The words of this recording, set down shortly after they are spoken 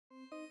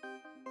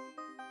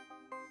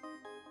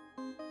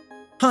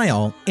Hi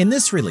all, in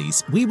this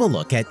release, we will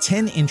look at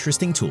 10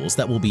 interesting tools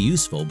that will be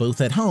useful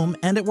both at home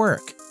and at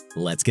work.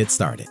 Let's get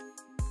started.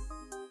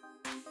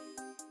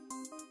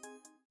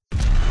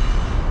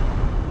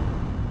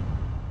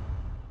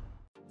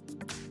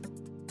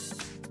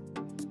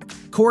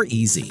 Core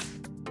EZ.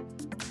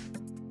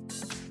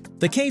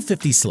 The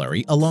K50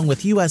 slurry, along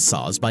with US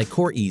saws by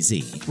Core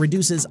EZ,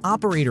 reduces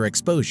operator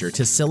exposure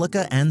to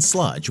silica and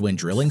sludge when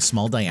drilling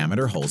small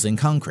diameter holes in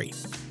concrete.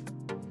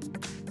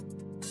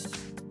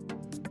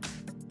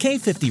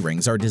 K50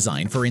 rings are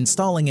designed for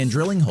installing and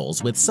drilling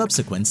holes with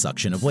subsequent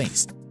suction of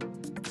waste.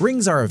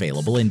 Rings are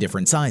available in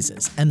different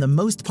sizes, and the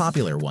most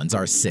popular ones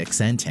are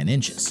 6 and 10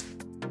 inches.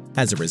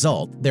 As a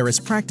result, there is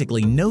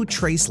practically no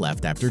trace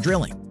left after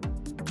drilling.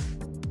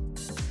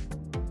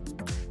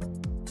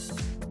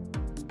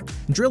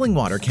 Drilling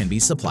water can be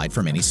supplied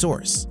from any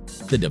source.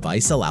 The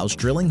device allows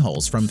drilling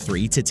holes from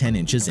 3 to 10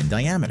 inches in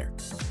diameter.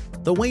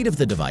 The weight of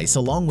the device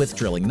along with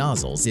drilling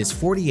nozzles is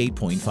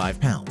 48.5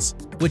 pounds,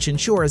 which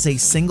ensures a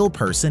single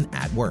person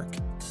at work.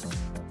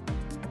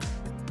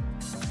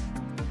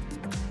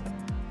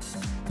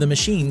 The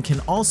machine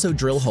can also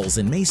drill holes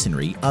in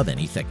masonry of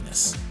any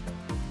thickness.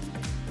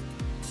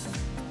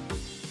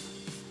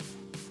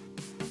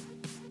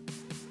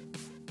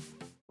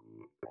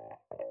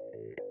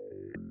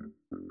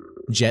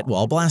 Jet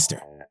Wall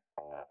Blaster.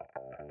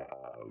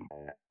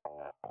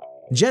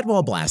 Jet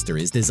Wall Blaster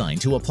is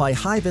designed to apply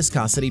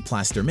high-viscosity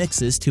plaster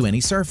mixes to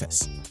any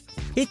surface.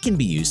 It can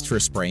be used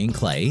for spraying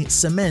clay,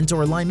 cement,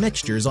 or lime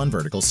mixtures on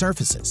vertical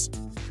surfaces.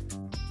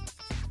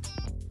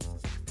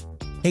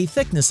 A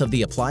thickness of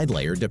the applied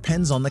layer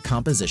depends on the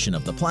composition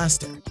of the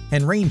plaster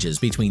and ranges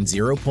between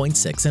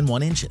 0.6 and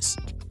 1 inches.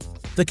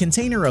 The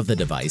container of the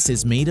device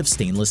is made of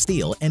stainless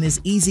steel and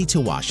is easy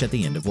to wash at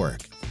the end of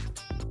work.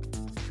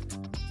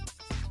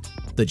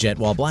 The Jet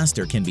Wall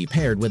Blaster can be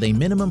paired with a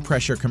minimum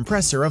pressure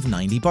compressor of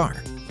 90 bar.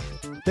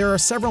 There are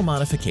several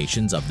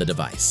modifications of the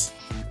device.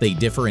 They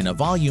differ in a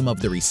volume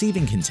of the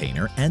receiving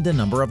container and a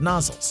number of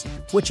nozzles,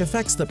 which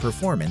affects the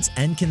performance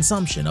and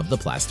consumption of the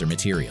plaster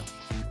material.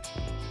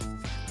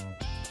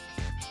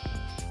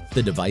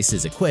 The device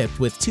is equipped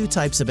with 2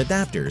 types of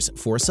adapters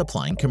for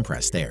supplying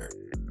compressed air.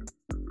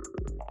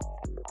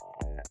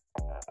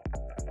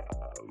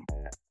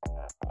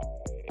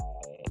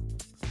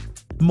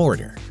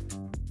 Mortar.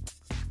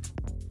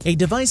 A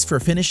device for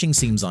finishing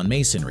seams on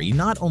masonry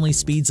not only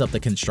speeds up the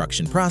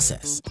construction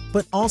process,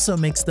 but also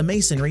makes the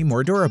masonry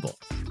more durable.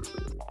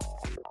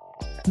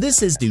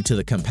 This is due to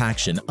the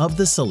compaction of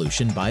the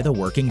solution by the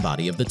working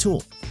body of the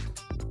tool.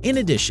 In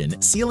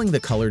addition, sealing the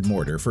colored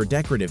mortar for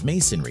decorative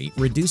masonry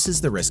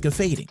reduces the risk of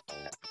fading,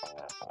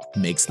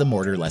 makes the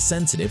mortar less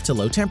sensitive to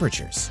low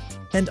temperatures,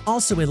 and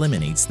also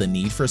eliminates the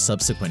need for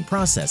subsequent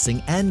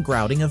processing and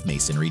grouting of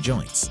masonry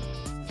joints.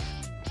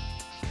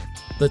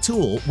 The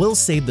tool will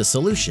save the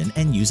solution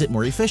and use it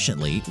more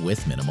efficiently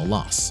with minimal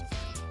loss.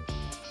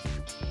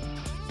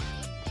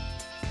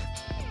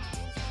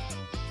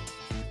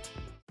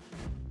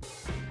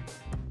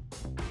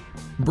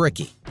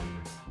 Bricky.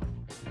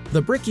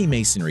 The Bricky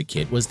Masonry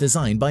Kit was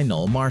designed by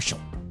Noel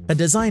Marshall, a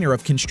designer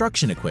of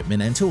construction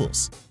equipment and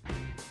tools.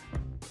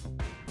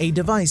 A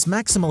device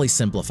maximally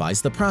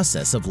simplifies the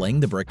process of laying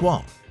the brick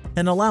wall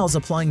and allows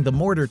applying the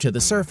mortar to the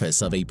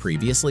surface of a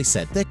previously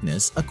set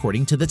thickness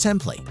according to the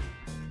template.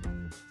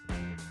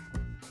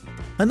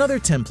 Another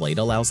template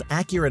allows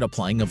accurate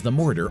applying of the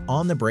mortar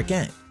on the brick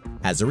end,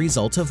 as a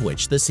result of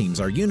which the seams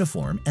are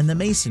uniform and the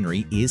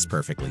masonry is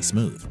perfectly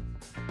smooth.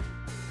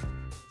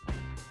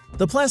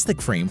 The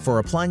plastic frame for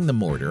applying the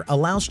mortar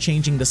allows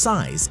changing the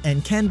size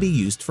and can be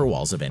used for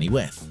walls of any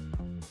width.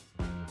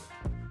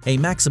 A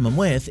maximum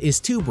width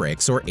is 2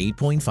 bricks or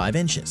 8.5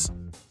 inches.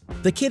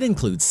 The kit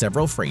includes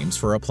several frames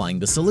for applying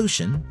the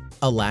solution,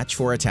 a latch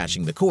for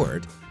attaching the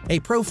cord, a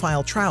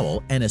profile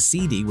trowel, and a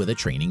CD with a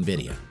training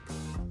video.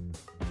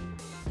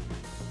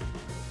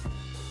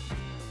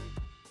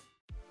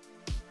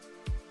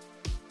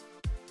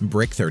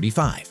 Brick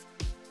 35.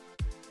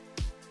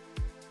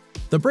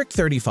 The Brick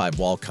 35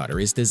 wall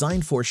cutter is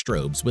designed for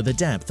strobes with a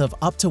depth of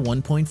up to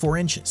 1.4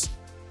 inches.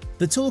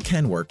 The tool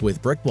can work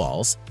with brick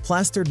walls,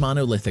 plastered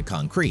monolithic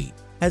concrete,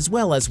 as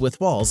well as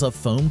with walls of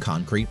foam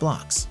concrete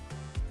blocks.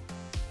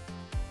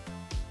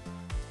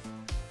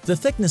 The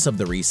thickness of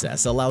the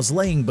recess allows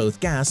laying both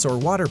gas or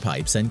water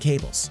pipes and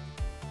cables.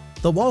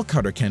 The wall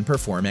cutter can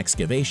perform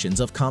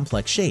excavations of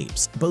complex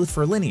shapes, both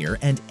for linear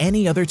and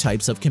any other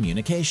types of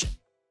communication.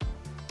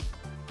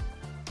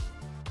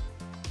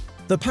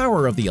 The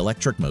power of the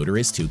electric motor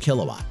is 2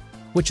 kilowatt,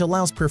 which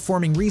allows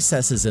performing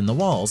recesses in the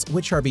walls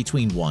which are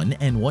between 1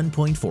 and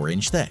 1.4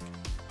 inch thick.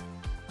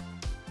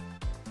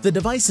 The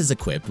device is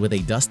equipped with a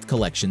dust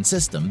collection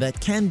system that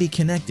can be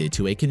connected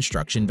to a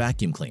construction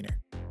vacuum cleaner,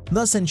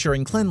 thus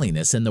ensuring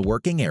cleanliness in the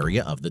working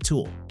area of the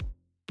tool.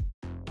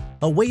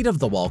 A weight of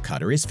the wall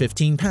cutter is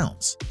 15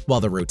 pounds,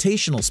 while the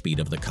rotational speed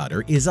of the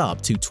cutter is up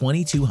to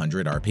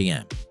 2200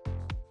 RPM.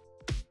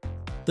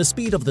 The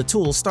speed of the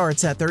tool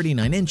starts at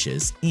 39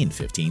 inches in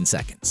 15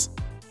 seconds.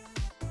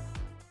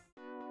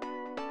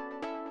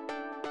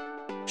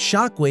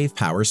 Shockwave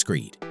Power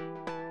Screed.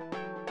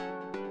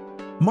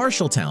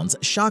 Marshalltown's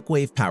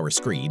Shockwave Power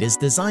Screed is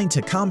designed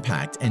to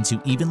compact and to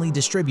evenly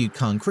distribute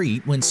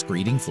concrete when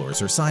screeding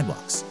floors or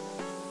sidewalks.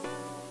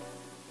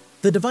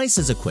 The device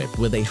is equipped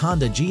with a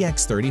Honda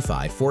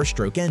GX35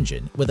 4-stroke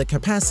engine with a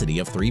capacity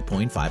of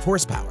 3.5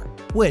 horsepower,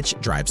 which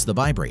drives the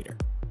vibrator.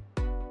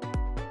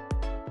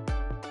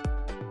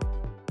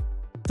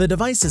 The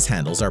device's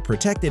handles are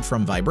protected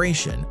from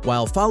vibration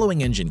while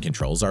following engine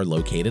controls are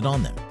located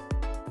on them: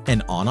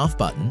 an on-off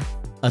button,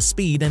 a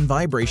speed and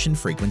vibration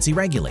frequency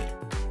regulator,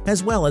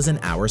 as well as an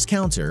hours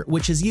counter,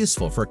 which is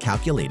useful for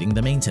calculating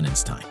the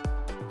maintenance time.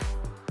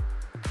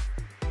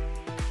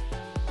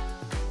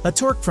 A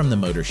torque from the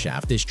motor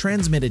shaft is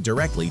transmitted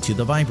directly to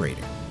the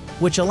vibrator,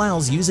 which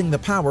allows using the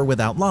power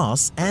without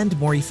loss and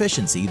more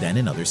efficiency than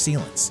in other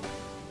sealants.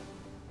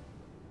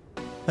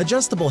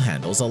 Adjustable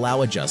handles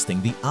allow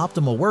adjusting the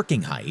optimal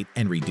working height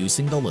and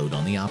reducing the load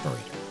on the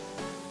operator.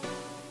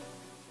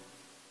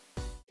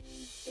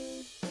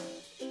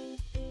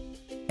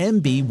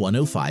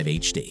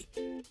 MB105HD.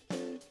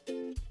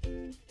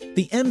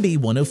 The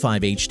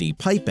MB105HD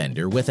pipe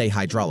bender with a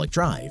hydraulic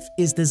drive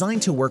is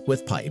designed to work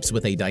with pipes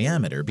with a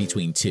diameter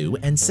between 2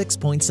 and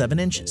 6.7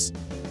 inches.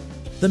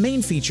 The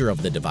main feature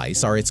of the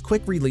device are its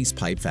quick-release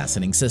pipe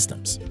fastening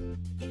systems.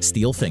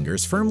 Steel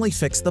fingers firmly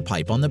fix the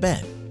pipe on the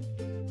bed.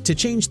 To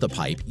change the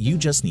pipe, you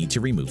just need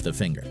to remove the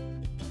finger.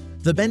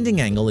 The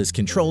bending angle is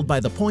controlled by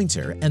the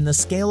pointer and the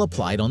scale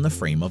applied on the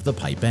frame of the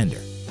pipe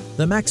bender.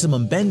 The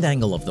maximum bend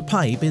angle of the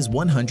pipe is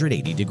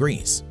 180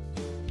 degrees.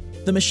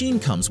 The machine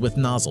comes with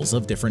nozzles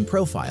of different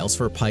profiles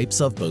for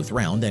pipes of both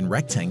round and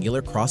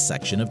rectangular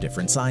cross-section of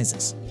different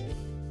sizes.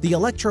 The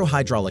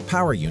electro-hydraulic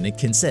power unit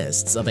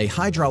consists of a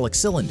hydraulic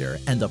cylinder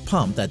and a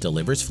pump that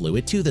delivers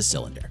fluid to the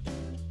cylinder.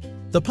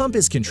 The pump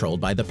is controlled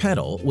by the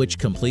pedal, which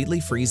completely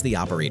frees the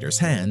operator's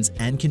hands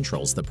and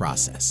controls the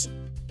process.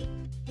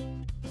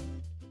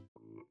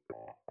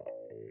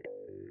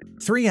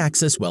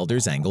 3-axis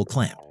welder's angle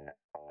clamp.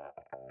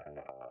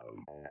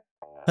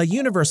 A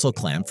universal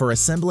clamp for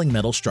assembling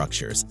metal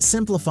structures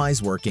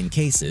simplifies work in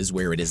cases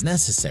where it is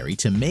necessary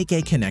to make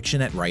a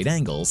connection at right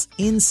angles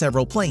in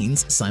several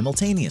planes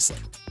simultaneously.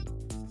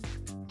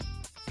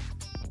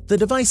 The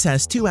device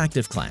has 2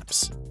 active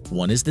clamps.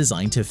 One is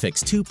designed to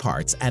fix 2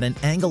 parts at an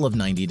angle of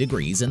 90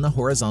 degrees in the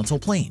horizontal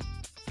plane,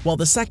 while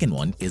the second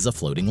one is a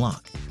floating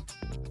lock.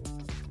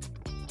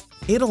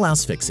 It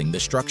allows fixing the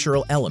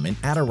structural element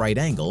at a right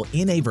angle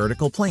in a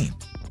vertical plane.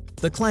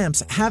 The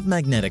clamps have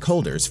magnetic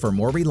holders for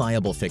more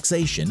reliable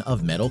fixation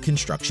of metal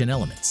construction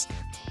elements.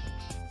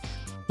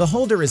 The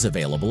holder is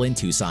available in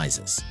 2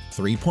 sizes,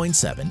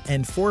 3.7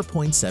 and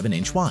 4.7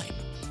 inch wide,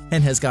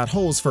 and has got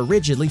holes for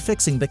rigidly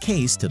fixing the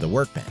case to the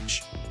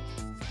workbench.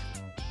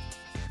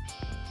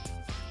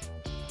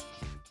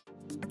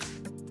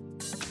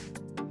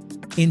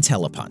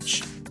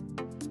 IntelliPunch.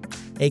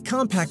 A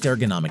compact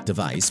ergonomic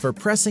device for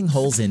pressing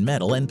holes in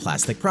metal and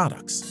plastic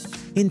products.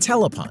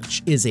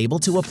 IntelliPunch is able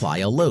to apply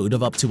a load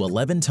of up to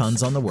 11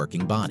 tons on the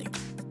working body.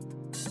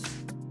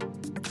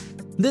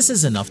 This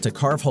is enough to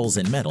carve holes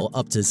in metal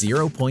up to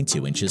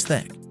 0.2 inches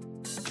thick.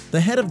 The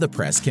head of the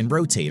press can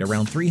rotate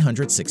around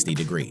 360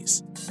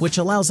 degrees, which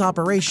allows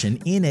operation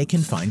in a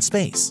confined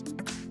space.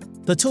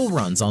 The tool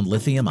runs on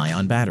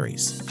lithium-ion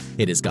batteries.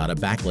 It has got a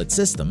backlit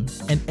system,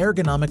 an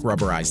ergonomic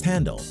rubberized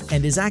handle,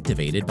 and is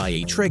activated by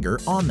a trigger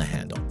on the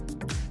handle.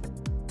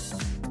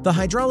 The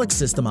hydraulic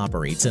system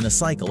operates in a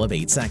cycle of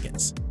 8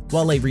 seconds,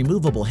 while a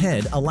removable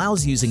head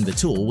allows using the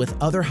tool with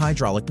other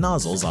hydraulic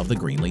nozzles of the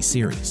Greenlee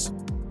series.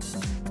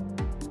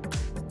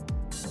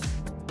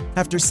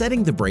 After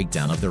setting the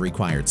breakdown of the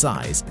required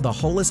size, the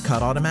hole is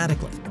cut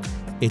automatically.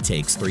 It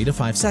takes 3 to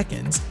 5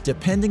 seconds,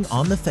 depending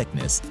on the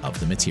thickness of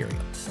the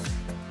material.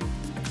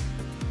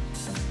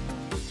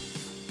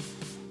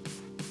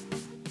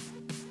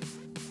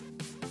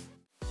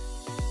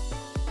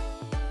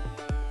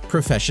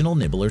 Professional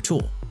Nibbler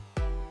Tool.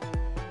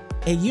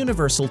 A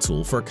universal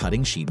tool for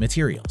cutting sheet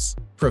materials.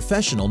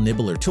 Professional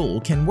Nibbler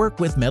Tool can work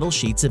with metal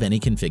sheets of any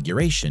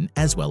configuration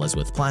as well as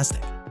with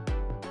plastic.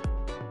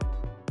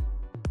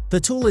 The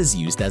tool is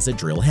used as a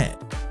drill head.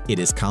 It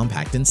is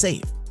compact and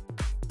safe.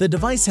 The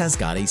device has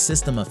got a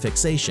system of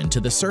fixation to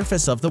the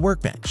surface of the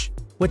workbench,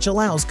 which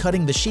allows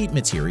cutting the sheet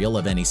material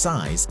of any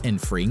size and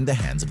freeing the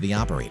hands of the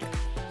operator.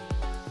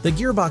 The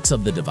gearbox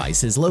of the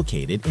device is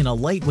located in a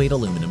lightweight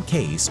aluminum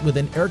case with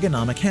an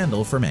ergonomic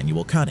handle for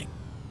manual cutting.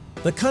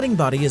 The cutting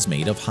body is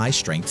made of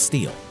high-strength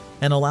steel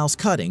and allows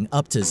cutting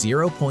up to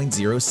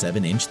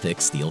 0.07-inch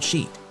thick steel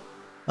sheet,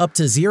 up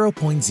to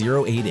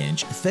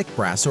 0.08-inch thick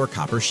brass or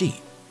copper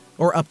sheet,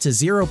 or up to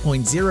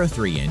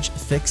 0.03-inch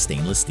thick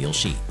stainless steel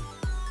sheet.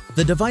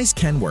 The device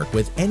can work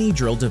with any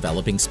drill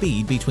developing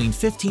speed between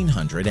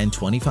 1500 and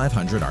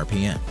 2500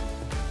 RPM.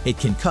 It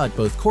can cut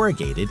both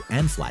corrugated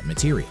and flat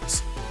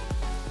materials.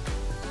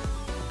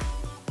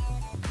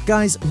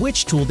 Guys,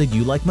 which tool did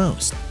you like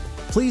most?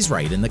 Please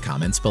write in the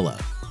comments below.